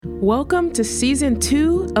Welcome to Season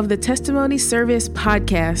 2 of the Testimony Service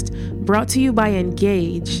podcast, brought to you by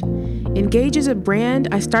Engage. Engage is a brand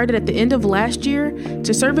I started at the end of last year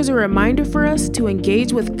to serve as a reminder for us to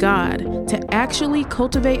engage with God, to actually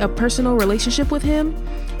cultivate a personal relationship with Him,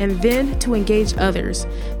 and then to engage others,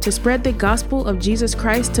 to spread the gospel of Jesus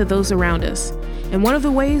Christ to those around us. And one of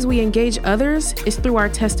the ways we engage others is through our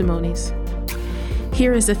testimonies.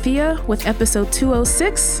 Here is Afia with episode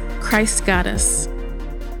 206, Christ Got Us.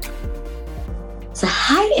 So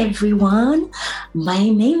hi everyone, my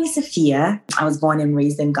name is Afia. I was born and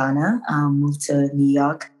raised in Ghana, moved to New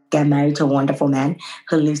York, got married to a wonderful man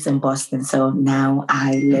who lives in Boston. So now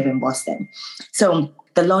I live in Boston. So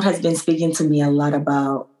the Lord has been speaking to me a lot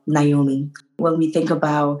about Naomi. When we think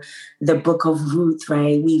about the book of Ruth,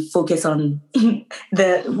 right, we focus on Ruth.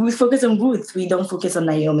 We don't focus on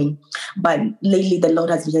Naomi. But lately, the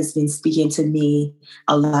Lord has just been speaking to me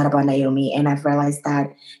a lot about Naomi, and I've realized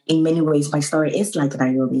that in many ways my story is like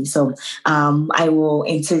Naomi. So I will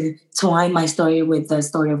intertwine my story with the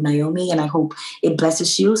story of Naomi, and I hope it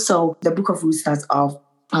blesses you. So the book of Ruth starts off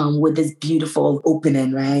with this beautiful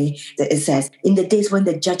opening, right? It says, in the days when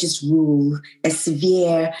the judges ruled, a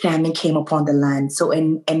severe famine came upon the land. So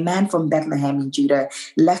a man from Bethlehem in Judah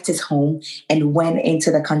left his home and went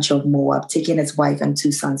into the country of Moab, taking his wife and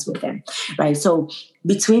 2 sons with him, right? So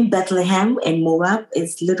between Bethlehem and Moab,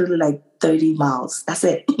 it's literally like 30 miles. That's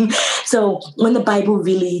it. So when the Bible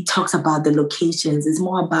really talks about the locations, it's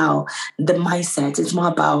more about the mindset. It's more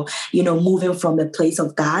about, moving from the place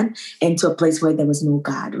of God into a place where there was no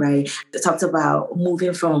God, right? It talks about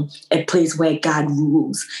moving from a place where God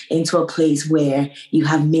rules into a place where you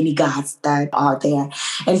have many gods that are there.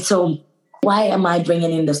 And so why am I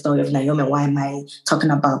bringing in the story of Naomi? Why am I talking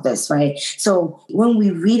about this, right? So when we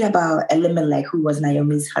read about Elimelech, who was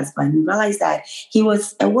Naomi's husband, we realize that he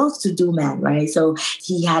was a well-to-do man, right? So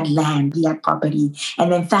he had land, he had property,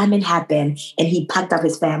 and then famine happened, and he packed up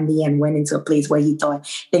his family and went into a place where he thought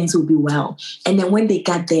things would be well. And then when they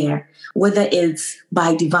got there, whether it's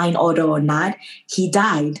by divine order or not, he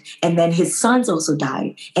died. And then his sons also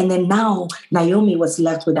died. And then now Naomi was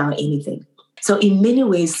left without anything. So in many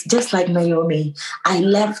ways, just like Naomi,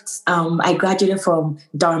 I graduated from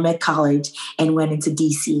Dartmouth College and went into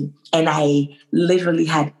DC. And I literally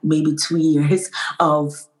had maybe 2 years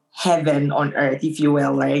of heaven on earth, if you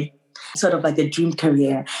will, right? Sort of like a dream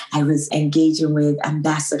career. I was engaging with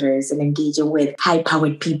ambassadors and engaging with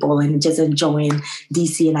high-powered people and just enjoying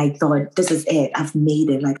DC. And I thought, this is it. I've made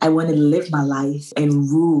it. Like, I want to live my life and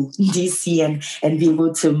rule DC and be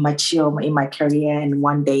able to mature in my career and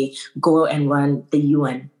one day go and run the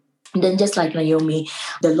UN. And then just like Naomi,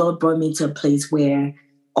 the Lord brought me to a place where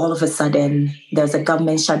all of a sudden, there's a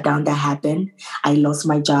government shutdown that happened. I lost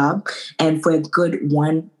my job. And for a good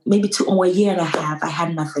maybe 2 or a year and a half, I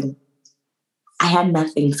had nothing.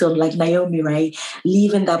 So like Naomi, right?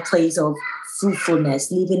 Leaving that place of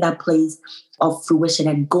fruitfulness, leaving that place of fruition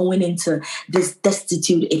and going into this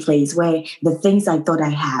destitute place where the things I thought I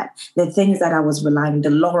had, the things that I was relying, the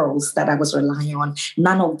laurels that I was relying on,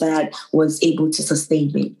 none of that was able to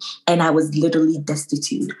sustain me. And I was literally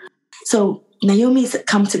destitute. So Naomi's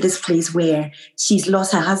come to this place where she's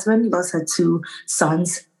lost her husband, lost her 2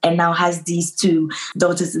 sons, and now has these 2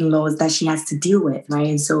 daughters-in-laws that she has to deal with, right?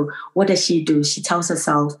 And so what does she do? She tells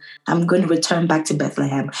herself, I'm going to return back to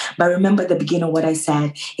Bethlehem. But remember the beginning of what I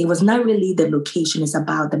said. It was not really the location. It's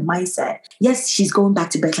about the mindset. Yes, she's going back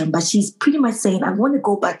to Bethlehem, but she's pretty much saying, I want to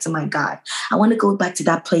go back to my God. I want to go back to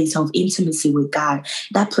that place of intimacy with God,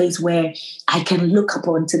 that place where I can look up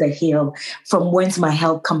onto the hill from whence my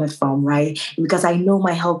help cometh from, right? Because I know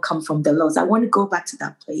my help comes from the Lord. So I want to go back to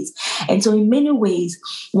that place. And so in many ways,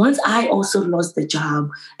 once I also lost the job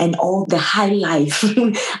and all the high life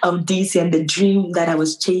of DC and the dream that I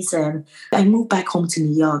was chasing, I moved back home to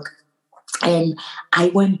New York and I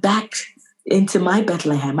went back into my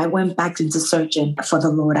Bethlehem. I went back into searching for the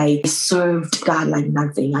Lord. I served God like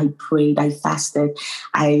nothing. I prayed, I fasted.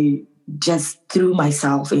 I just threw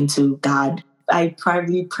myself into God. I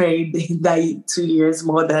probably prayed that 2 years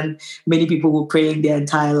more than many people will pray in their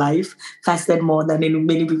entire life, fasted more than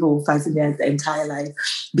many people will fast in their entire life.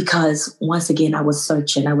 Because once again, I was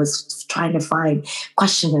searching. I was trying to find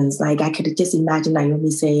questions. Like I could just imagine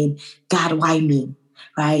Naomi saying, God, why me?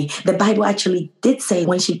 Right? The Bible actually did say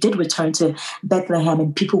when she did return to Bethlehem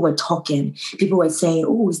and people were talking, people were saying,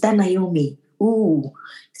 oh, is that Naomi? Ooh.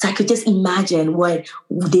 So I could just imagine what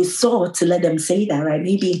they saw to let them say that, right?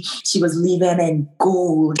 Maybe she was living in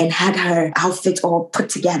gold and had her outfit all put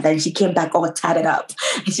together and she came back all tatted up.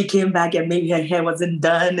 And she came back and maybe her hair wasn't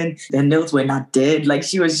done and the nails were not did. Like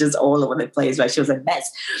she was just all over the place, right? She was a mess.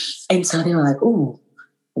 And so they were like, ooh,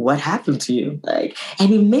 what happened to you? Like,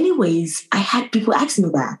 and in many ways, I had people ask me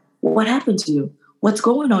that, what happened to you? What's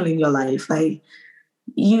going on in your life? Like,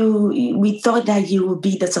 we thought that you would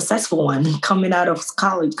be the successful one coming out of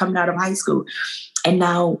college, coming out of high school. And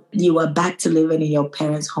now you are back to living in your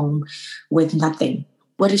parents' home with nothing.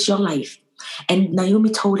 What is your life? And Naomi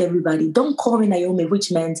told everybody, don't call me Naomi,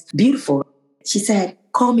 which meant beautiful. She said,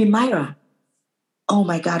 call me Myra. Oh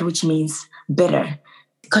my God, which means bitter.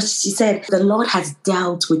 Because she said, the Lord has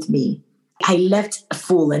dealt with me. I left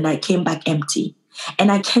full and I came back empty.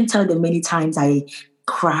 And I can't tell the many times I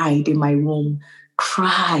cried in my room,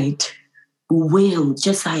 cried, wailed,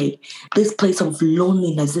 just like this place of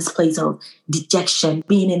loneliness, this place of dejection,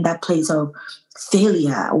 being in that place of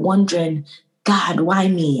failure, wondering, God, why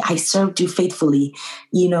me? I served you faithfully.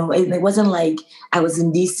 And it wasn't like I was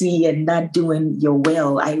in DC and not doing your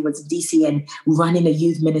will. I was in DC and running a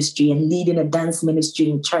youth ministry and leading a dance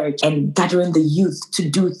ministry in church and gathering the youth to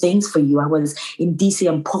do things for you. I was in DC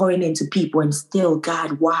and pouring into people, and still,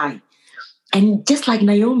 God, why? And just like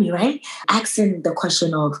Naomi, right? Asking the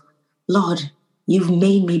question of, Lord, you've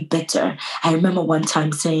made me better. I remember one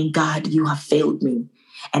time saying, God, you have failed me.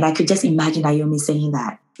 And I could just imagine Naomi saying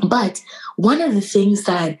that. But one of the things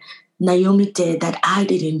that Naomi did that I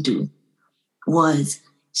didn't do was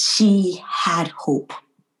she had hope.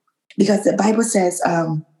 Because the Bible says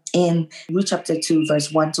in Ruth chapter 2,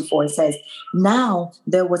 verse 1-4, it says, now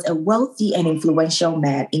there was a wealthy and influential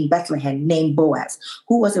man in Bethlehem named Boaz,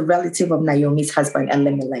 who was a relative of Naomi's husband,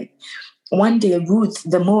 Elimelech. One day, Ruth,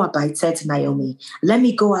 the Moabite, said to Naomi, let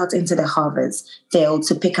me go out into the harvest field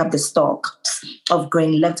to pick up the stalks of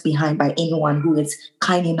grain left behind by anyone who is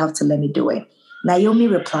kind enough to let me do it. Naomi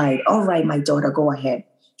replied, all right, my daughter, go ahead.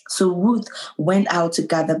 So Ruth went out to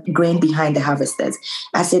gather grain behind the harvesters.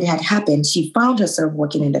 As it had happened, she found herself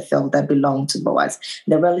working in the field that belonged to Boaz,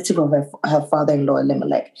 the relative of her father-in-law,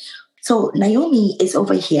 Elimelech. So Naomi is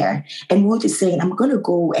over here, and Ruth is saying, I'm going to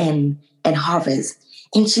go and harvest.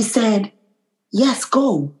 And she said, yes,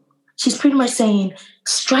 go. She's pretty much saying,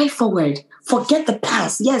 strive forward. Forget the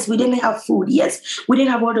past. Yes, we didn't have food. Yes, we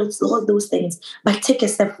didn't have all those things. But take a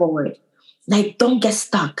step forward. Like, don't get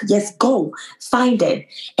stuck. Yes, go. Find it.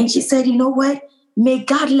 And she said, you know what? May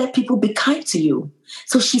God let people be kind to you.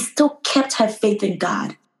 So she still kept her faith in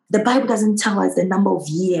God. The Bible doesn't tell us the number of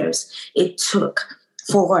years it took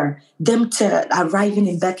for them to arriving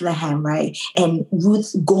in Bethlehem, right? And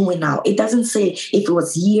Ruth going out. It doesn't say if it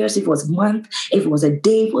was years, if it was month, if it was a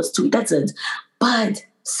day, if it was 2. It doesn't. But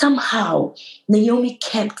somehow Naomi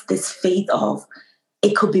kept this faith of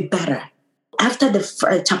it could be better. After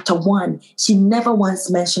the chapter 1, she never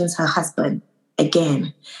once mentions her husband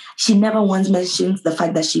again. She never once mentions the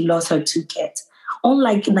fact that she lost her 2 kids.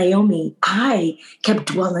 Unlike Naomi, I kept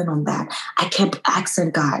dwelling on that. I kept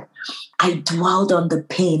asking God. I dwelled on the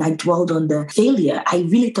pain. I dwelled on the failure. I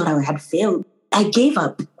really thought I had failed. I gave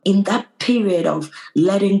up. In that period of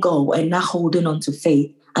letting go and not holding on to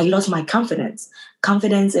faith, I lost my confidence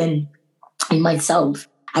in myself.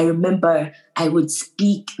 I remember I would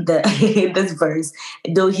speak this verse,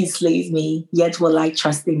 though he slays me, yet will I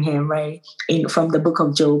trust in him, right? From the book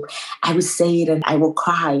of Job. I would say it and I will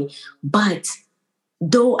cry. But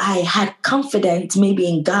though I had confidence maybe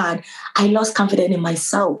in God, I lost confidence in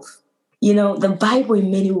myself. The Bible in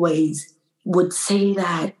many ways would say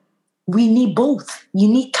that we need both. You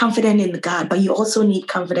need confidence in God, but you also need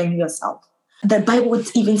confidence in yourself. The Bible would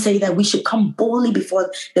even say that we should come boldly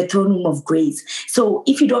before the throne room of grace. So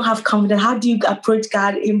if you don't have confidence, how do you approach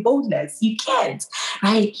God in boldness? You can't,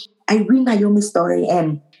 right? I read Naomi's story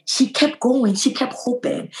and she kept going. She kept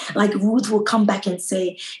hoping. Like Ruth will come back and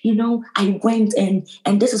say, I went and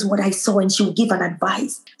this is what I saw. And she would give an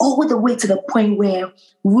advice all the way to the point where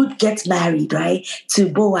Ruth gets married, right, to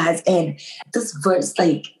Boaz. And this verse,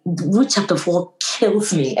 like Ruth chapter 4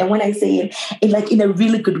 kills me. And when I say it in a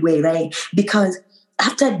really good way, right? Because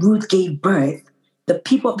after Ruth gave birth, the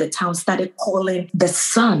people of the town started calling the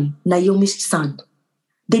son Naomi's son.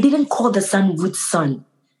 They didn't call the son Ruth's son.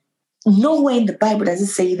 Nowhere in the Bible does it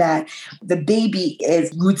say that the baby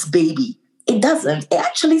is Ruth's baby. It doesn't. It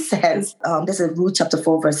actually says, this is Ruth chapter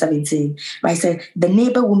 4, verse 17, right? It said, the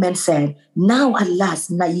neighbor woman said, now at last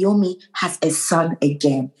Naomi has a son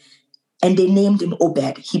again. And they named him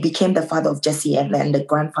Obed. He became the father of Jesse and then the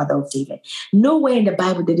grandfather of David. Nowhere in the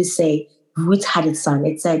Bible did it say Ruth had a son.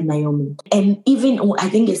 It said Naomi. And even, I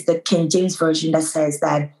think it's the King James Version that says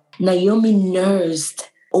that Naomi nursed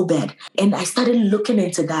Obed. And I started looking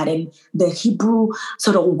into that, and the Hebrew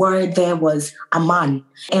sort of word there was aman.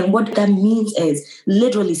 And what that means is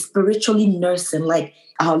literally spiritually nursing, like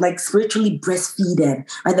like spiritually breastfeeding,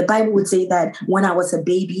 right? The Bible would say that when I was a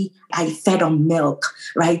baby, I fed on milk,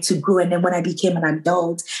 right, to grow. And then when I became an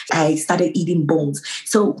adult, I started eating bones.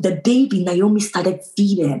 So the baby, Naomi, started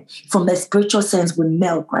feeding from a spiritual sense with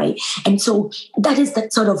milk, right? And so that is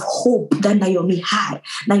that sort of hope that Naomi had.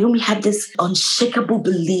 Naomi had this unshakable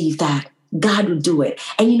belief that God will do it.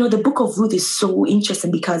 And the book of Ruth is so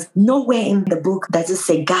interesting because nowhere in the book does it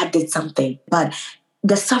say God did something, but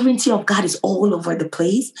the sovereignty of God is all over the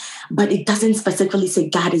place, but it doesn't specifically say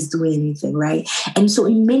God is doing anything, right? And so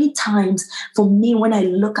in many times for me, when I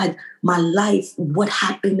look at my life, what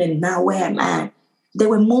happened and now where I'm at, there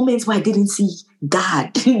were moments where I didn't see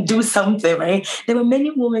God do something, right? There were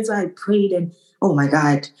many moments where I prayed and, oh my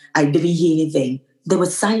God, I didn't hear anything. There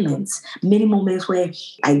was silence. Many moments where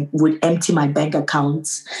I would empty my bank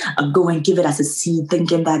accounts, go and give it as a seed,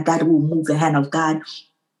 thinking that that will move the hand of God.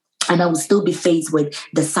 And I will still be faced with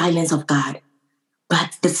the silence of God.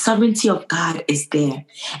 But the sovereignty of God is there.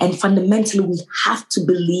 And fundamentally, we have to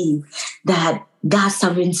believe that God's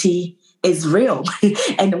sovereignty is real.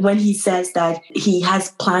 And when he says that he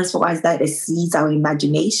has plans for us that exceeds our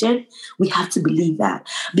imagination, we have to believe that.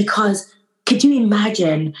 Because could you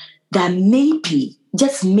imagine that maybe,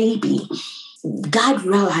 just maybe, God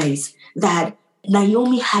realized that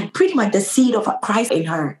Naomi had pretty much the seed of Christ in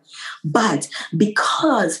her. But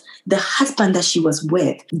because the husband that she was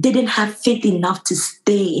with didn't have faith enough to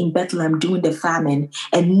stay in Bethlehem during the famine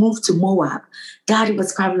and move to Moab, God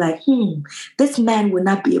was probably like, this man will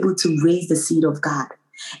not be able to raise the seed of God.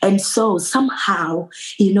 And so somehow,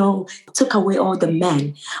 took away all the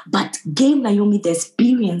men, but gave Naomi the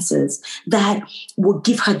experiences that would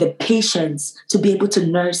give her the patience to be able to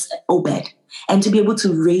nurse Obed and to be able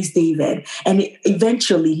to raise David and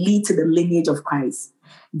eventually lead to the lineage of Christ.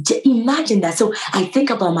 Imagine that. So I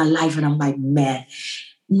think about my life and I'm like, man,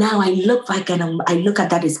 now I look back and I look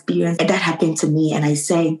at that experience and that happened to me and I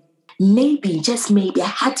say, maybe, just maybe I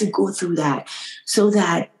had to go through that so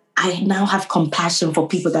that I now have compassion for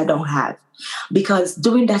people that don't have. Because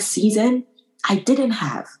during that season, I didn't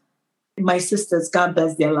have. My sisters, God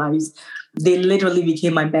bless their lives, they literally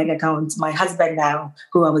became my bank account. My husband now,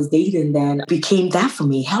 who I was dating then, became that for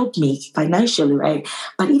me, helped me financially, right?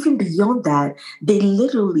 But even beyond that, they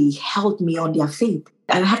literally held me on their faith.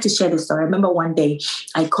 And I have to share this story. I remember one day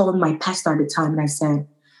I called my pastor at the time and I said,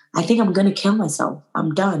 I think I'm going to kill myself.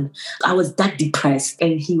 I'm done. I was that depressed.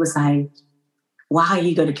 And he was like, why are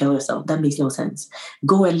you going to kill yourself? That makes no sense.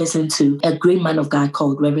 Go and listen to a great man of God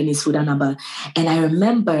called Reverend Isudanaba. And I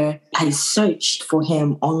remember I searched for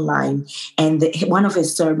him online and one of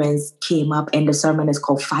his sermons came up and the sermon is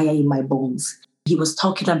called Fire in My Bones. He was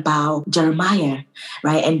talking about Jeremiah,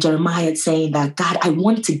 right? And Jeremiah saying that, God, I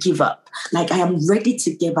want to give up. Like I am ready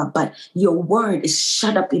to give up, but your word is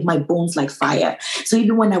shut up in my bones like fire. So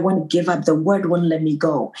even when I want to give up, the word won't let me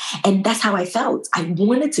go. And that's how I felt. I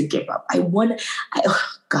wanted to give up. I wanted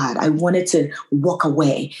to walk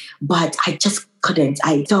away, but I just couldn't.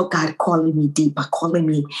 I felt God calling me deeper, calling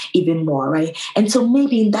me even more, right? And so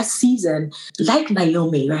maybe in that season, like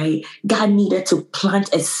Naomi, right, God needed to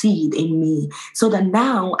plant a seed in me so that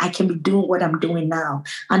now I can be doing what I'm doing now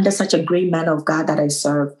under such a great man of God that I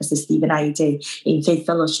serve, Mr. Stephen Ayite in Faith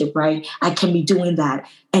Fellowship, right? I can be doing that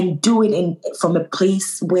and do it from a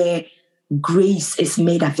place where grace is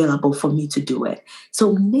made available for me to do it.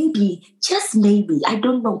 So maybe, just maybe, I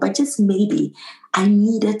don't know, but just maybe I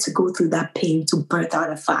needed to go through that pain to birth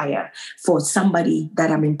out a fire for somebody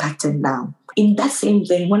that I'm impacting now. In that same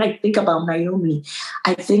vein, when I think about Naomi,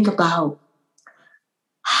 I think about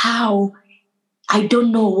how I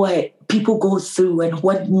don't know what people go through and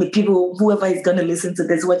what people, whoever is going to listen to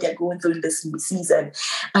this, what they're going through in this season.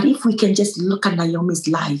 But if we can just look at Naomi's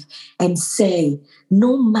life and say,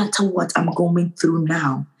 no matter what I'm going through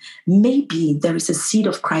now, maybe there is a seed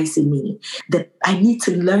of Christ in me that I need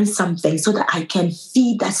to learn something so that I can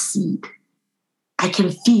feed that seed. I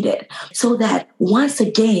can feed it so that once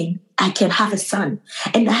again, I can have a son.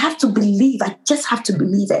 And I have to believe, I just have to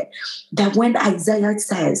believe it, that when Isaiah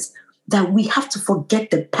says, that we have to forget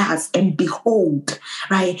the past and behold,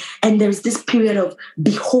 right? And there's this period of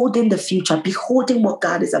beholding the future, beholding what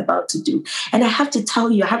God is about to do. And I have to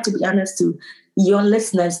tell you, I have to be honest to your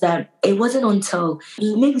listeners that it wasn't until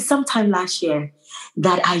maybe sometime last year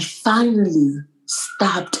that I finally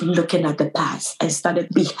stopped looking at the past and started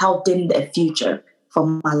beholding the future for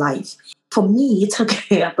my life. For me, it took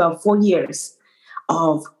about 4 years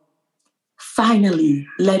of finally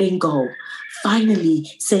letting go, finally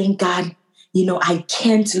saying, God, I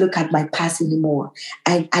can't look at my past anymore.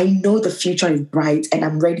 I know the future is bright and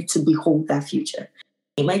I'm ready to behold that future.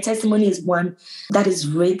 My testimony is one that is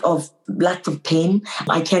rid of lots of pain.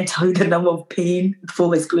 I can't tell you the number of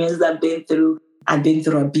painful experiences I've been through. I've been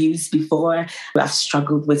through abuse before. I've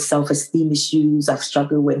struggled with self-esteem issues. I've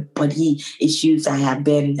struggled with body issues. I have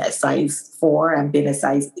been a size 4. I've been a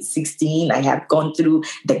size 16. I have gone through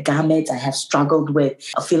the gamut. I have struggled with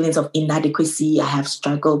feelings of inadequacy. I have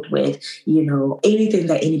struggled with, anything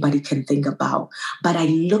that anybody can think about. But I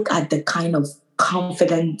look at the kind of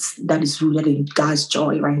confidence that is rooted in God's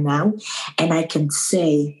joy right now, and I can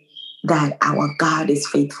say that our God is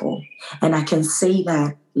faithful. And I can say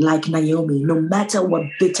that, like Naomi, no matter what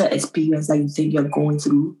bitter experience that you think you're going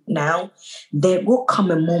through now, there will come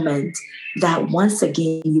a moment that once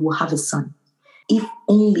again you will have a son. If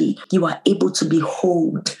only you are able to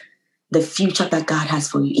behold the future that God has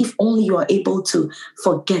for you. If only you are able to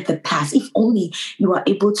forget the past. If only you are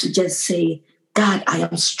able to just say, God, I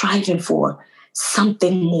am striving for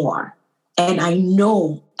something more. And I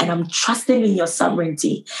know, and I'm trusting in your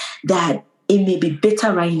sovereignty that it may be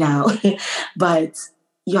bitter right now, but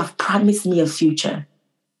you have promised me a future.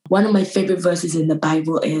 One of my favorite verses in the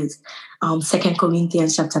Bible is 2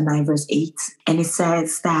 Corinthians chapter 9, verse 8. And it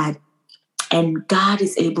says that, and God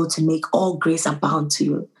is able to make all grace abound to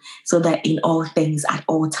you, so that in all things, at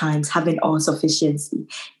all times, having all sufficiency,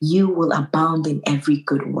 you will abound in every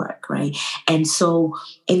good work, right? And so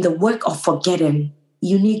in the work of forgetting,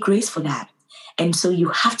 you need grace for that. And so you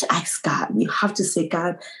have to ask God, you have to say,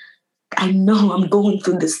 God, I know I'm going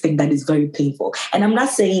through this thing that is very painful. And I'm not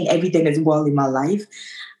saying everything is well in my life.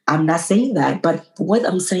 I'm not saying that. But what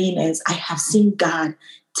I'm saying is I have seen God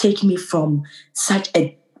take me from such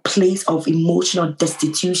a place of emotional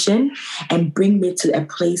destitution and bring me to a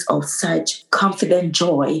place of such confident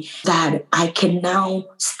joy that I can now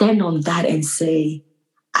stand on that and say,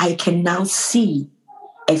 I can now see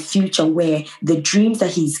a future where the dreams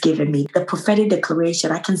that he's given me, the prophetic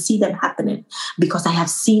declaration, I can see them happening because I have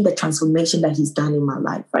seen the transformation that he's done in my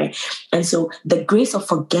life, right? And so the grace of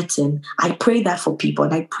forgetting, I pray that for people.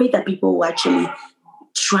 And I pray that people will actually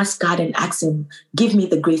trust God and ask him, give me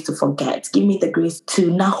the grace to forget. Give me the grace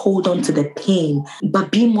to not hold on to the pain,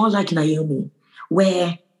 but be more like Naomi,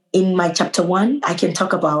 where in my chapter 1, I can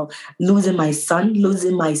talk about losing my son,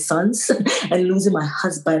 losing my sons, and losing my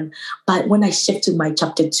husband. But when I shift to my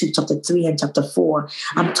chapter 2, chapter 3, and chapter 4,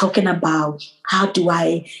 I'm talking about how do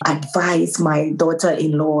I advise my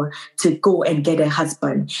daughter-in-law to go and get a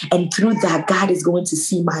husband. And through that, God is going to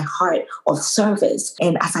see my heart of service.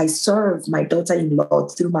 And as I serve my daughter-in-law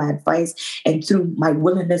through my advice and through my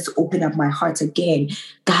willingness to open up my heart again,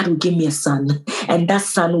 God will give me a son. And that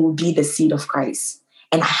son will be the seed of Christ.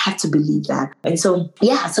 And I have to believe that. And so,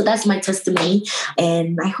 so that's my testimony.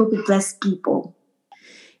 And I hope it blessed people.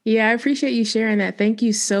 Yeah, I appreciate you sharing that. Thank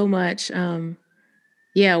you so much.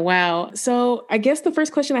 Wow. So I guess the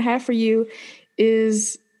first question I have for you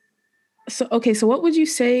is, so what would you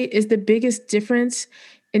say is the biggest difference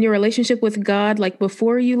in your relationship with God, like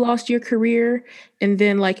before you lost your career and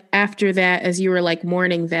then like after that, as you were like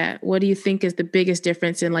mourning that? What do you think is the biggest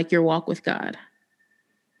difference in like your walk with God?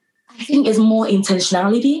 I think it's more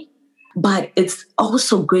intentionality, but it's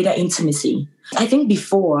also greater intimacy. I think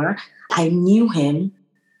before I knew him,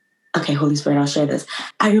 okay, Holy Spirit, I'll share this.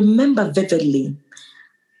 I remember vividly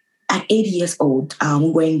at 8 years old,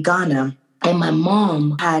 we were in Ghana, and my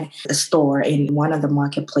mom had a store in one of the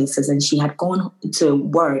marketplaces, and she had gone to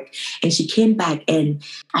work, and she came back, and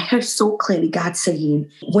I heard so clearly God saying,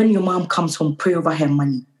 when your mom comes home, pray over her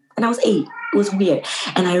money. And I was 8. It was weird.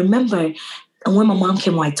 And I remember, and when my mom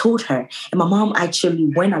came, I told her, and my mom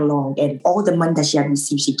actually went along, and all the money that she had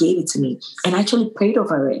received, she gave it to me, and I actually prayed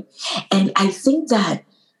over it. And I think that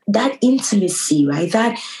intimacy, right,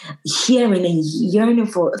 that hearing and yearning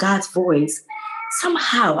for God's voice,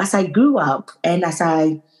 somehow, as I grew up and as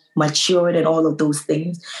I matured and all of those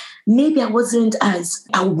things, maybe I wasn't as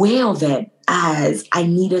aware of it as I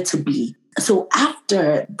needed to be. So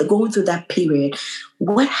after going through that period,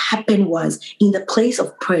 what happened was in the place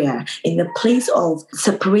of prayer, in the place of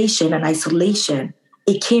separation and isolation,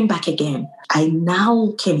 it came back again. I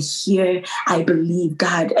now can hear, I believe,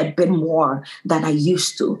 God a bit more than I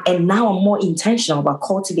used to. And now I'm more intentional about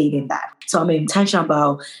cultivating that. So I'm intentional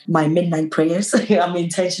about my midnight prayers. I'm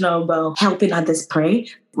intentional about helping others pray.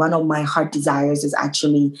 One of my heart desires is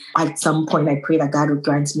actually, at some point, I pray that God will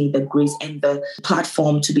grant me the grace and the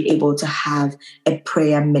platform to be able to have a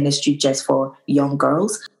prayer ministry just for young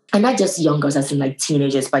girls. and not just young girls as in like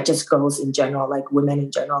teenagers, but just girls in general, like women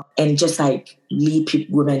in general, and just like lead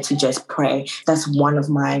women to just pray. That's one of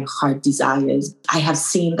my heart desires. I have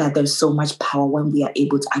seen that there's so much power when we are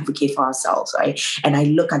able to advocate for ourselves, right? And I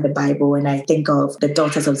look at the Bible and I think of the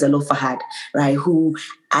daughters of Zelophehad, right? Who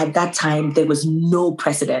at that time, there was no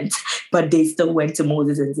precedent, but they still went to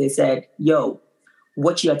Moses and they said, yo,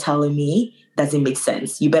 what you're telling me doesn't make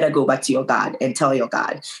sense. You better go back to your God and tell your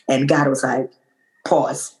God. And God was like,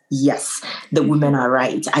 pause. Yes, the women are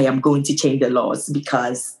right. I am going to change the laws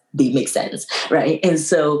because they make sense, right? And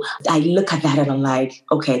so I look at that and I'm like,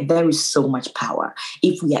 okay, there is so much power.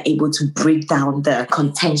 If we are able to break down the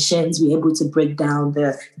contentions, we're able to break down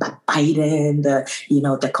the backbiting,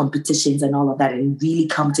 the competitions and all of that, and really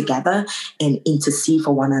come together and intercede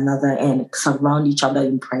for one another and surround each other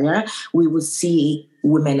in prayer, we will see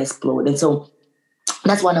women explode. And so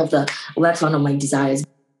that's one of my desires.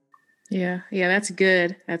 Yeah, that's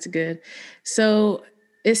good. That's good. So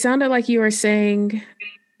it sounded like you were saying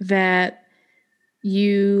that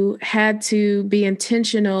you had to be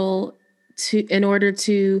intentional in order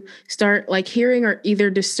to start like hearing or either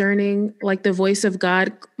discerning like the voice of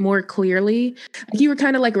God more clearly. Like you were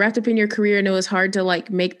kind of like wrapped up in your career and it was hard to like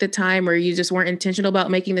make the time, or you just weren't intentional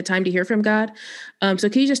about making the time to hear from God. So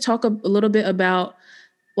can you just talk a little bit about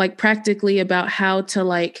like practically about how to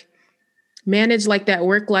like manage like that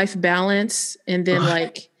work-life balance and then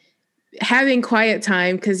like having quiet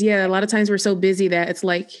time? Because a lot of times we're so busy that it's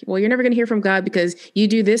like, well, you're never going to hear from God because you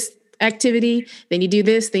do this activity, then you do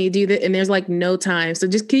this, then you do that, and there's like no time. So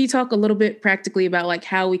just can you talk a little bit practically about like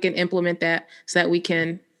how we can implement that so that we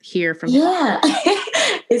can hear from God?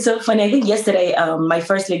 It's so funny. I think yesterday my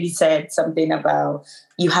first lady said something about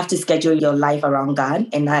you have to schedule your life around God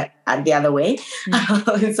and not the other way.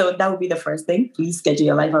 Mm-hmm. So that would be the first thing. Please schedule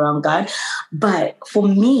your life around God. But for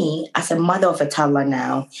me, as a mother of a toddler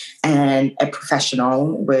now and a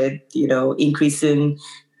professional with, increasingly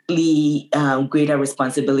greater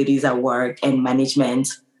responsibilities at work and management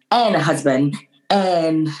and a husband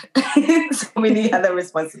and so many other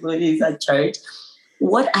responsibilities at church,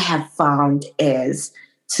 what I have found is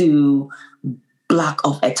to block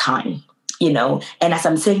off a time, and as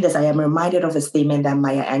I'm saying this, I am reminded of a statement that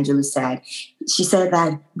Maya Angelou said. She said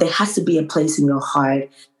that there has to be a place in your heart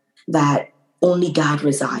that only God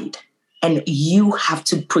resides, and you have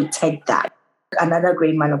to protect that. Another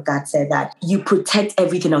great man of God said that you protect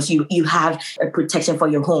everything else. You have a protection for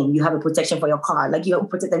your home. You have a protection for your car. Like you don't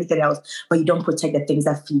protect everything else, but you don't protect the things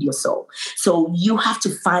that feed your soul. So you have to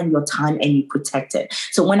find your time and you protect it.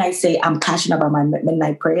 So when I say I'm passionate about my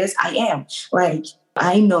midnight prayers, I am. Like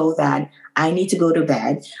I know that I need to go to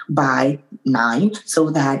bed by 9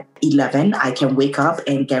 so that 11 I can wake up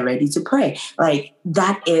and get ready to pray. Like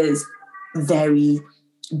that is very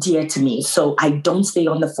dear to me. So I don't stay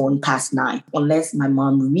on the phone past 9 unless my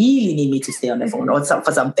mom really need me to stay on the phone or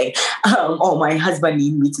for something, or my husband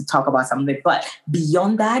need me to talk about something. But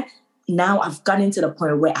beyond that, now I've gotten to the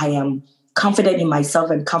point where I am confident in myself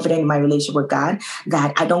and confident in my relationship with God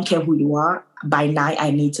that I don't care who you are. By 9,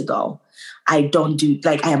 I need to go. I don't do,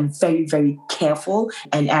 like, I am very, very careful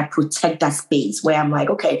and I protect that space where I'm like,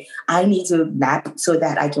 okay, I need to nap so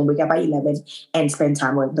that I can wake up by 11 and spend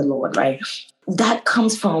time with the Lord, right? That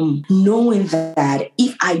comes from knowing that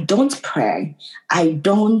if I don't pray, I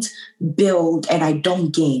don't build and I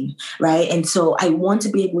don't gain, right? And so I want to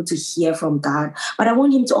be able to hear from God, but I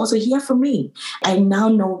want him to also hear from me. I now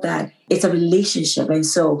know that it's a relationship. And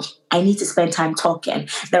so I need to spend time talking.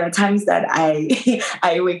 There are times that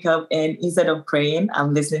I wake up and instead of praying,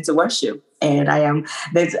 I'm listening to worship. And I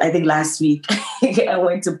think last week I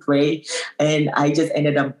went to pray and I just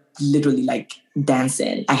ended up literally like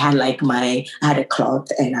dancing. I had a cloth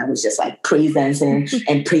and I was just like praise dancing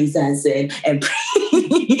and praise dancing and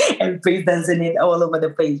and praise dancing it all over the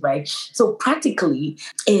place, right? So practically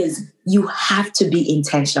is you have to be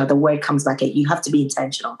intentional. The word comes back at you have to be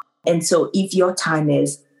intentional. And so if your time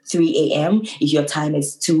is 3 a.m., if your time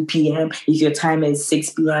is 2 p.m., if your time is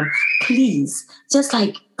 6 p.m., please just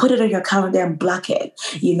like put it on your calendar and block it.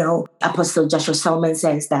 Apostle Joshua Selman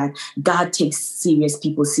says that God takes serious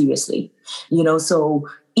people seriously. So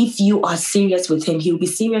if you are serious with him, he'll be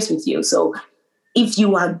serious with you. So if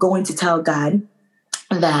you are going to tell God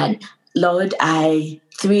that, Lord, 3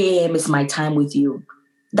 a.m. is my time with you,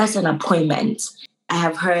 that's an appointment. I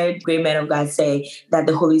have heard great men of God say that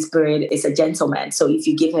the Holy Spirit is a gentleman. So if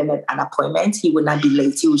you give him an appointment, he will not be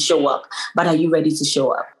late. He will show up. But are you ready to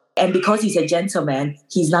show up? And because he's a gentleman,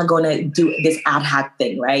 he's not going to do this ad hoc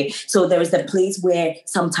thing, right? So there is the place where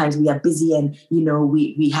sometimes we are busy and,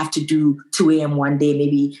 we have to do 2 a.m. one day,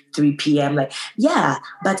 maybe 3 p.m.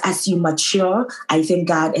 But as you mature, I think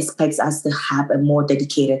God expects us to have a more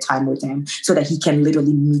dedicated time with him so that he can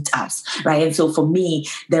literally meet us, right? And so for me,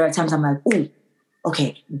 there are times I'm like, oh,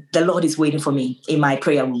 okay, the Lord is waiting for me in my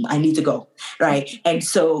prayer room. I need to go, right? And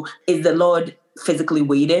so is the Lord physically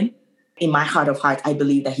waiting? In my heart of hearts, I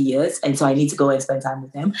believe that he is. And so I need to go and spend time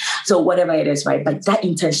with him. So whatever it is, right? But that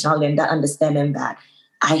intentional and that understanding that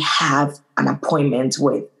I have an appointment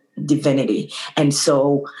with divinity. And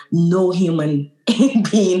so no human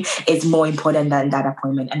being is more important than that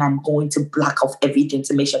appointment. And I'm going to block off everything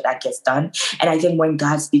to make sure that gets done. And I think when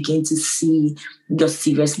God's begin to see your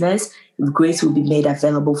seriousness, grace will be made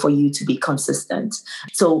available for you to be consistent.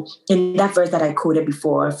 So in that verse that I quoted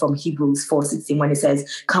before from Hebrews 4:16, when it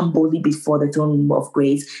says, come boldly before the throne room of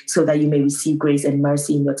grace so that you may receive grace and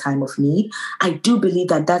mercy in your time of need. I do believe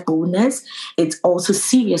that boldness, it's also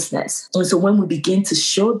seriousness. And so when we begin to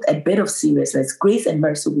show a bit of seriousness, grace and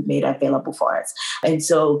mercy will be made available for us. And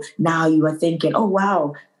so now you are thinking, oh,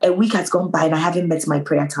 wow, a week has gone by and I haven't missed my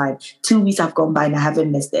prayer time. 2 weeks have gone by and I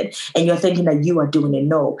haven't missed it. And you're thinking that you are doing it.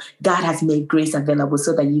 No, God has made grace available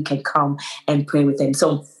so that you can come and pray with him.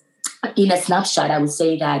 So in a snapshot, I would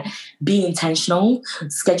say that be intentional,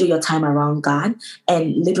 schedule your time around God,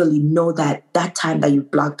 and literally know that that time that you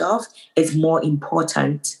blocked off is more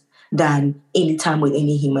important than any time with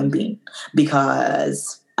any human being.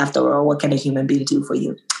 Because after all, what can a human being do for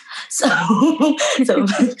you? So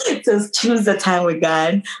choose the time with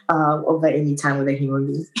God over any time with a human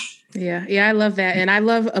being. Yeah, I love that. And I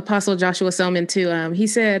love Apostle Joshua Selman too. He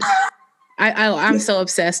said, I'm so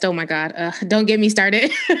obsessed. Oh my God. Don't get me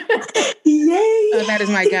started. Yay. That is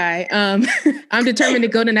my guy. I'm determined to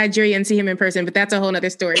go to Nigeria and see him in person, but that's a whole nother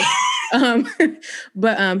story.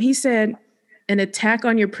 But he said, an attack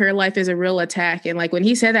on your prayer life is a real attack. And like when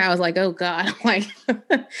he said that, I was like, oh God, like,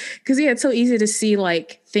 because it's so easy to see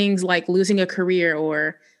like things like losing a career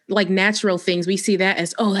or like natural things. We see that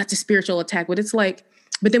as, oh, that's a spiritual attack. But it's like,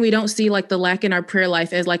 but then we don't see like the lack in our prayer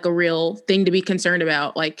life as like a real thing to be concerned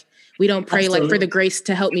about. Like we don't pray Absolutely. Like for the grace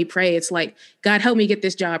to help me pray. It's like, God, help me get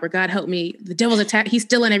this job, or God, help me. The devil's attack. He's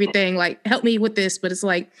stealing everything. Like, help me with this. But it's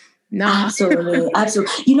like, no. Absolutely.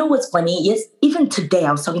 You know what's funny? Yes, even today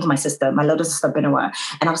I was talking to my sister, my little sister Benoit,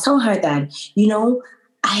 and I was telling her that,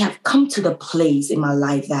 I have come to the place in my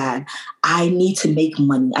life that I need to make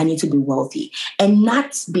money. I need to be wealthy. And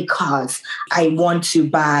not because I want to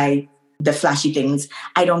buy the flashy things.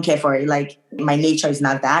 I don't care for it. Like my nature is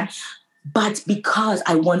not that. But because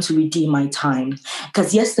I want to redeem my time.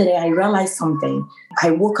 Because yesterday I realized something.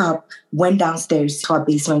 I woke up, went downstairs to our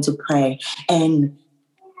basement to pray, and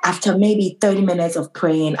after maybe 30 minutes of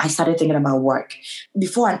praying, I started thinking about work.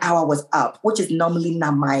 Before an hour was up, which is normally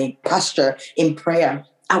not my posture in prayer,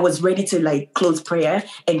 I was ready to close prayer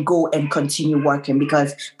and go and continue working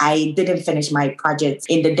because I didn't finish my project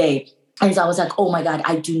in the day. And so I was like, oh my God,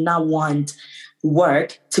 I do not want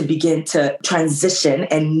work to begin to transition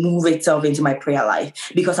and move itself into my prayer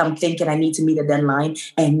life because I'm thinking I need to meet a deadline.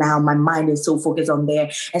 And now my mind is so focused on there.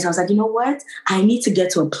 And so I was like, you know what? I need to get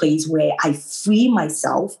to a place where I free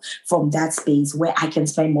myself from that space where I can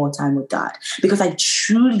spend more time with God because I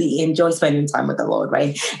truly enjoy spending time with the Lord,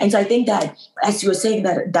 right? And so I think that as you were saying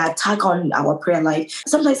that attack on our prayer life,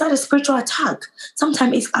 sometimes it's not a spiritual attack.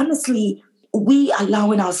 Sometimes it's honestly we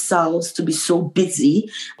allowing ourselves to be so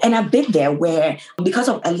busy. And I've been there where because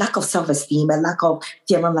of a lack of self-esteem, a lack of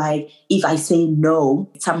feeling like if I say no,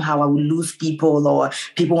 somehow I will lose people or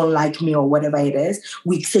people won't like me or whatever it is.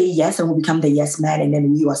 We say yes and we become the yes man. And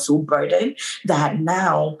then we are so burdened that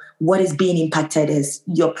now what is being impacted is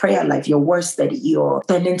your prayer life, your work study, your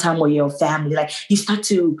spending time with your family. Like you start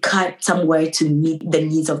to cut somewhere to meet the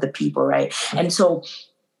needs of the people, right? And so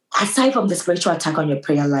aside from the spiritual attack on your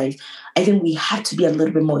prayer life, I think we have to be a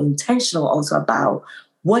little bit more intentional also about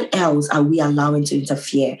what else are we allowing to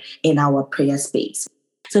interfere in our prayer space.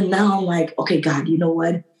 So now I'm like, okay, God, you know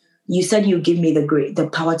what? You said you give me the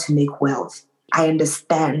power to make wealth. I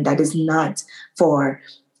understand that is not for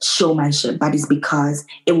showmanship, but it's because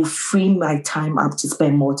it will free my time up to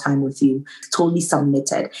spend more time with you, totally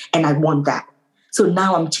submitted. And I want that. So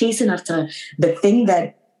now I'm chasing after the thing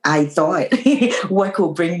that I thought work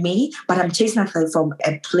will bring me, but I'm chasing after it from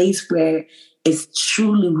a place where it's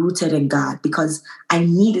truly rooted in God because I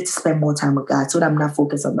needed to spend more time with God so that I'm not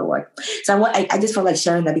focused on the work. So I just felt like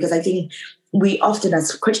sharing that because I think we often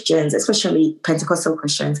as Christians, especially Pentecostal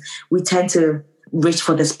Christians, we tend to reach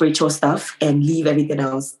for the spiritual stuff and leave everything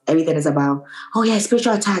else. Everything is about, oh yeah,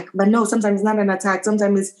 spiritual attack. But no, sometimes it's not an attack.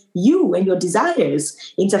 Sometimes it's you and your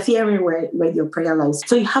desires interfering with your prayer life.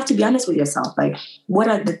 So you have to be honest with yourself. Like, what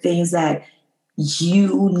are the things that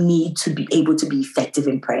you need to be able to be effective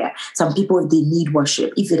in prayer? Some people, they need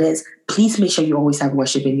worship. If it is, please make sure you always have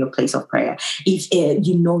worship in your place of prayer. If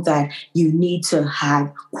you know that you need to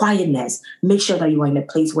have quietness, make sure that you are in a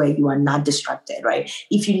place where you are not distracted, right?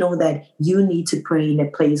 If you know that you need to pray in a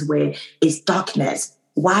place where it's darkness,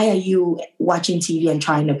 why are you watching TV and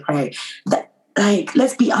trying to pray? Like,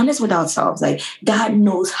 let's be honest with ourselves. Like, God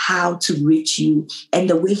knows how to reach you, and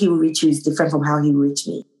the way he will reach you is different from how he will reach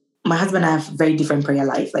me. My husband and I have a very different prayer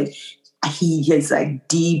life. Like, he is like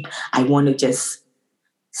deep. I want to just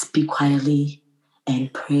speak quietly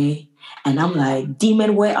and pray. And I'm like,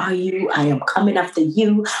 demon, where are you? I am coming after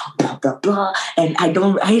you, blah, blah, blah. And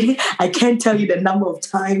I can't tell you the number of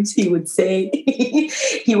times he would say,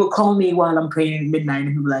 he would call me while I'm praying at midnight and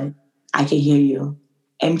he'd be like, I can hear you.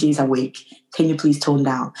 MJ's awake. Can you please tone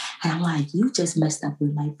down? And I'm like, you just messed up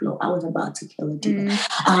with my flow. I was about to kill a demon.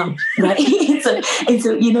 Right? and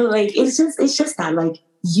so, you know, like, it's just that, like,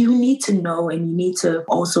 you need to know and you need to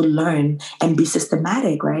also learn and be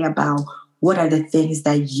systematic, right? About what are the things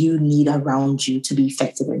that you need around you to be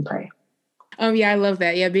effective in prayer. Yeah, I love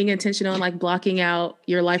that. Yeah, being intentional and like blocking out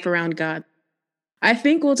your life around God. I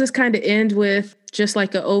think we'll just kind of end with just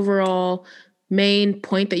like an overall main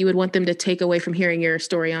point that you would want them to take away from hearing your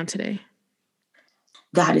story on today.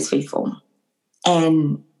 God is faithful.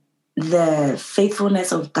 And the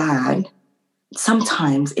faithfulness of God,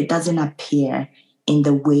 sometimes it doesn't appear in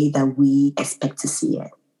the way that we expect to see it.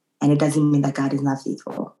 And it doesn't mean that God is not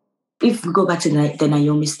faithful. If we go back to the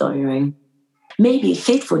Naomi story, right? Maybe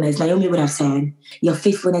faithfulness, Naomi would have said, your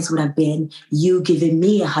faithfulness would have been you giving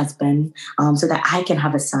me a husband so that I can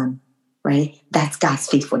have a son, right? That's God's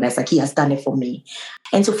faithfulness. Like, he has done it for me.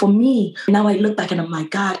 And so for me, now I look back and I'm like,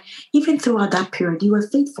 God, even throughout that period, you were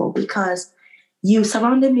faithful because you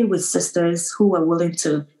surrounded me with sisters who were willing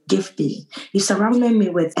to give me. You surrounded me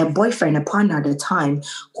with a boyfriend, a partner at the time,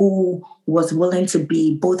 who was willing to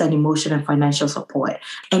be both an emotional and financial support.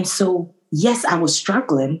 And so, yes, I was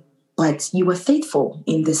struggling, but you were faithful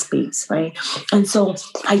in this space, right? And so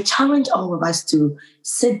I challenge all of us to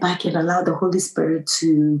sit back and allow the Holy Spirit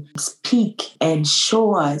to speak and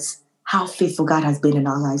show us how faithful God has been in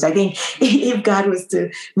our lives. I think if God was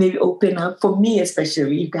to maybe open up, for me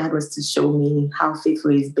especially, if God was to show me how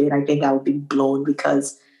faithful he's been, I think I would be blown,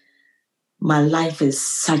 because my life is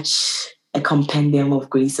such a compendium of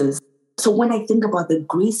graces. So when I think about the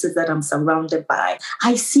graces that I'm surrounded by,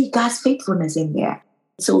 I see God's faithfulness in there.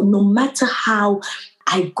 So no matter how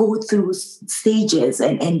I go through stages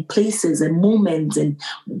and places and moments and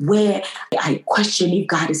where I question if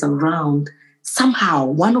God is around, somehow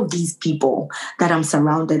one of these people that I'm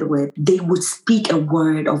surrounded with, they would speak a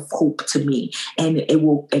word of hope to me and it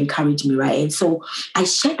will encourage me, right? And so I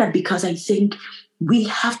share that because I think we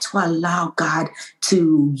have to allow God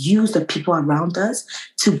to use the people around us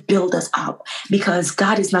to build us up, because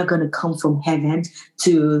God is not going to come from heaven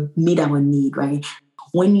to meet our need, right?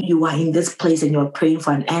 When you are in this place and you're praying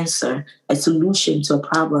for an answer, a solution to a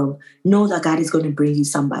problem, know that God is going to bring you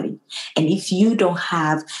somebody. And if you don't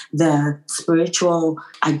have the spiritual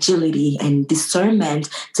agility and discernment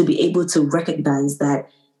to be able to recognize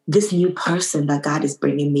that this new person that God is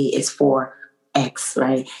bringing me is for X,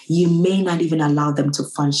 right? You may not even allow them to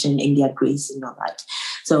function in their grace in your life.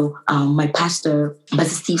 So my pastor,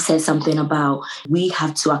 Pastor Steve, said something about we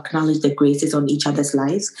have to acknowledge the graces on each other's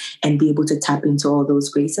lives and be able to tap into all those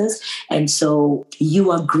graces. And so you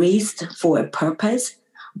are graced for a purpose,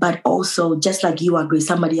 but also just like you are graced,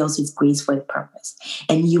 somebody else is graced for a purpose.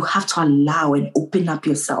 And you have to allow and open up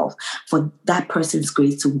yourself for that person's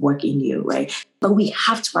grace to work in you, right? But we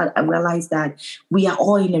have to realize that we are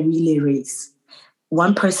all in a relay race.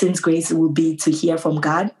 One person's grace will be to hear from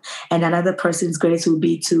God, and another person's grace will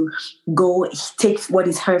be to go take what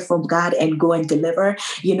is heard from God and go and deliver,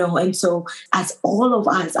 you know. And so as all of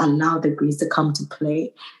us allow the grace to come to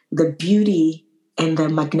play, the beauty and the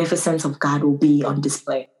magnificence of God will be on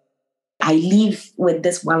display. I leave with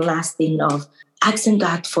this one last thing of asking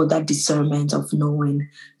God for that discernment of knowing,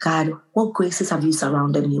 God, what graces have you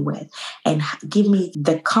surrounded me with? And give me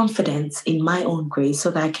the confidence in my own grace so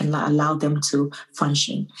that I can allow them to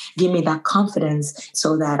function. Give me that confidence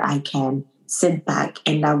so that I can sit back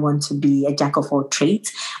and not want to be a jack of all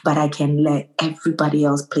trades, but I can let everybody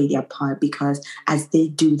else play their part, because as they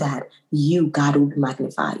do that, you, God, will be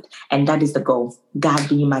magnified. And that is the goal, God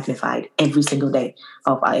being magnified every single day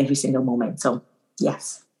of every single moment. So,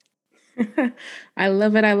 yes. I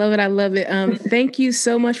love it. I love it. I love it. Thank you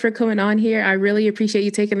so much for coming on here. I really appreciate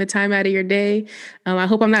you taking the time out of your day. I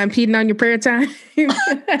hope I'm not impeding on your prayer time. God,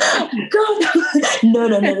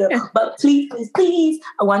 no. But please.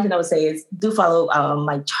 One thing I would say is do follow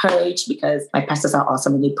my church, because my pastors are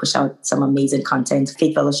awesome and they push out some amazing content.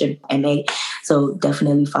 Faith Fellowship MA. So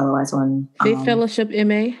definitely follow us on Faith Fellowship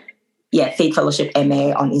MA. Yeah, Faith Fellowship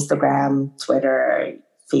MA on Instagram, Twitter,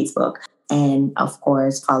 Facebook. And of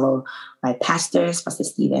course, follow my pastors, Pastor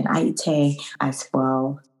Stephen Aite as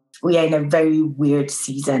well. We are in a very weird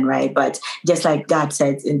season, right? But just like God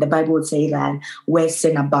said, in the Bible would say that where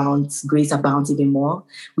sin abounds, grace abounds even more.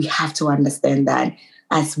 We have to understand that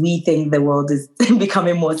as we think the world is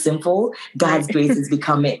becoming more sinful, God's grace is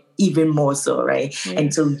becoming even more so, right? Yeah.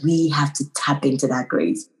 And so we have to tap into that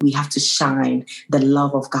grace. We have to shine the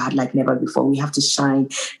love of God like never before. We have to shine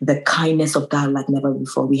the kindness of God like never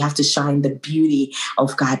before. We have to shine the beauty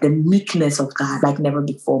of God, the meekness of God like never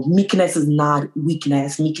before. Meekness is not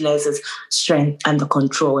weakness. Meekness is strength under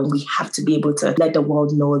control. And we have to be able to let the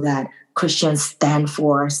world know that Christians stand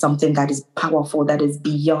for something that is powerful, that is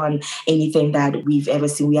beyond anything that we've ever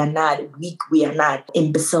seen. We are not weak. We are not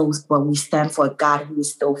imbeciles, but we stand for a God who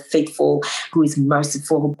is still faithful, who is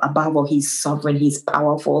merciful. Above all, he's sovereign, he's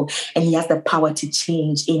powerful, and he has the power to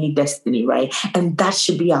change any destiny, right? And that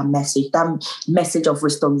should be our message, that message of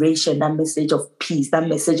restoration, that message of peace, that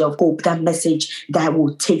message of hope, that message that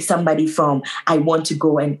will take somebody from, I want to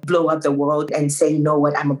go and blow up the world, and say, you know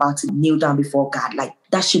what, I'm about to kneel down before God. Like,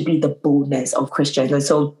 that should be the boldness of Christians. And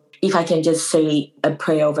so if I can just say a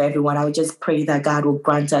prayer over everyone, I would just pray that God will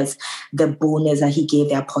grant us the boldness that he gave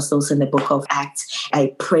the apostles in the book of Acts.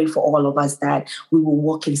 I pray for all of us that we will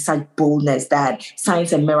walk in such boldness that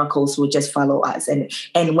signs and miracles will just follow us. And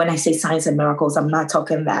when I say signs and miracles, I'm not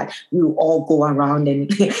talking that we will all go around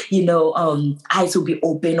and, eyes will be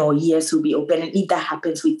open or ears will be open. And if that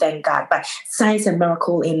happens, we thank God. But signs and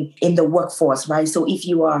miracle in the workforce, right? So if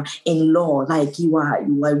you are in law, like you are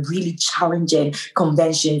really challenging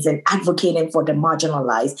conventions and advocating for the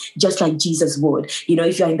marginalized, just like Jesus would.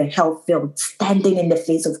 If you're in the health field, standing in the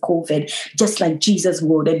face of COVID, just like Jesus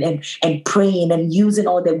would, and praying and using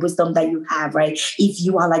all the wisdom that you have, right? If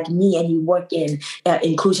you are like me and you work in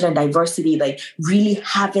inclusion and diversity, like really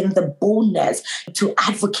having the boldness to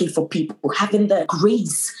advocate for people, having the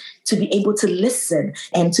grace to be able to listen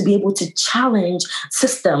and to be able to challenge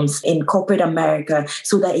systems in corporate America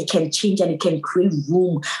so that it can change and it can create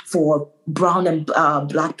room for brown and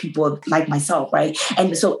black people like myself, right?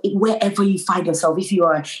 And so wherever you find yourself, if you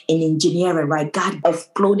are in engineering, right, God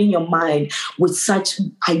exploding your mind with such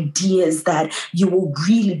ideas that you will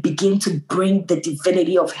really begin to bring the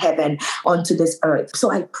divinity of heaven onto this earth.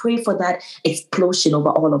 So I pray for that explosion over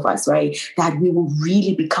all of us, right? That we will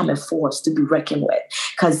really become a force to be reckoned with,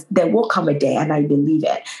 because there will come a day, and I believe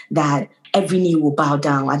it, that every knee will bow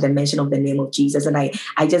down at the mention of the name of Jesus. And I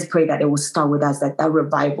just pray that it will start with us, that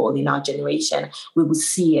revival in our generation, we will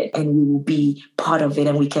see it and we will be part of it.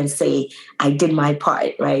 And we can say, I did my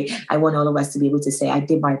part, right? I want all of us to be able to say, I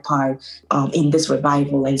did my part in this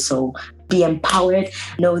revival. And so be empowered.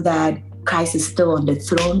 Know that Christ is still on the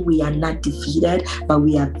throne. We are not defeated, but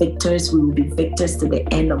we are victors. We will be victors to the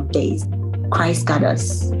end of days. Christ got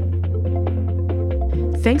us.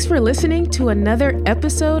 Thanks for listening to another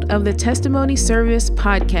episode of the Testimony Service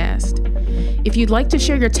podcast. If you'd like to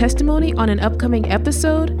share your testimony on an upcoming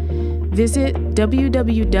episode, visit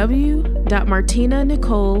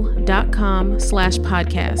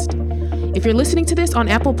www.martinanicole.com/podcast. If you're listening to this on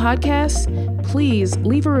Apple Podcasts, please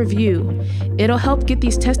leave a review. It'll help get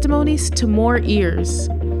these testimonies to more ears.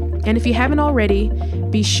 And if you haven't already,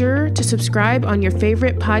 be sure to subscribe on your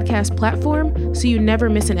favorite podcast platform so you never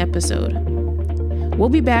miss an episode. We'll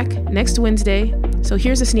be back next Wednesday, so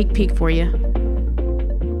here's a sneak peek for you.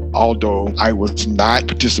 Although I was not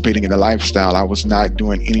participating in the lifestyle, I was not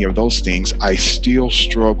doing any of those things, I still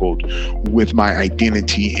struggled with my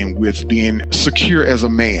identity and with being secure as a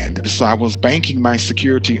man. So I was banking my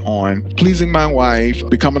security on pleasing my wife,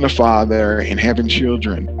 becoming a father, and having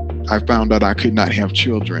children. I found out I could not have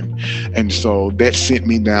children. And so that sent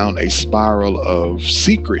me down a spiral of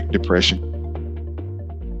secret depression.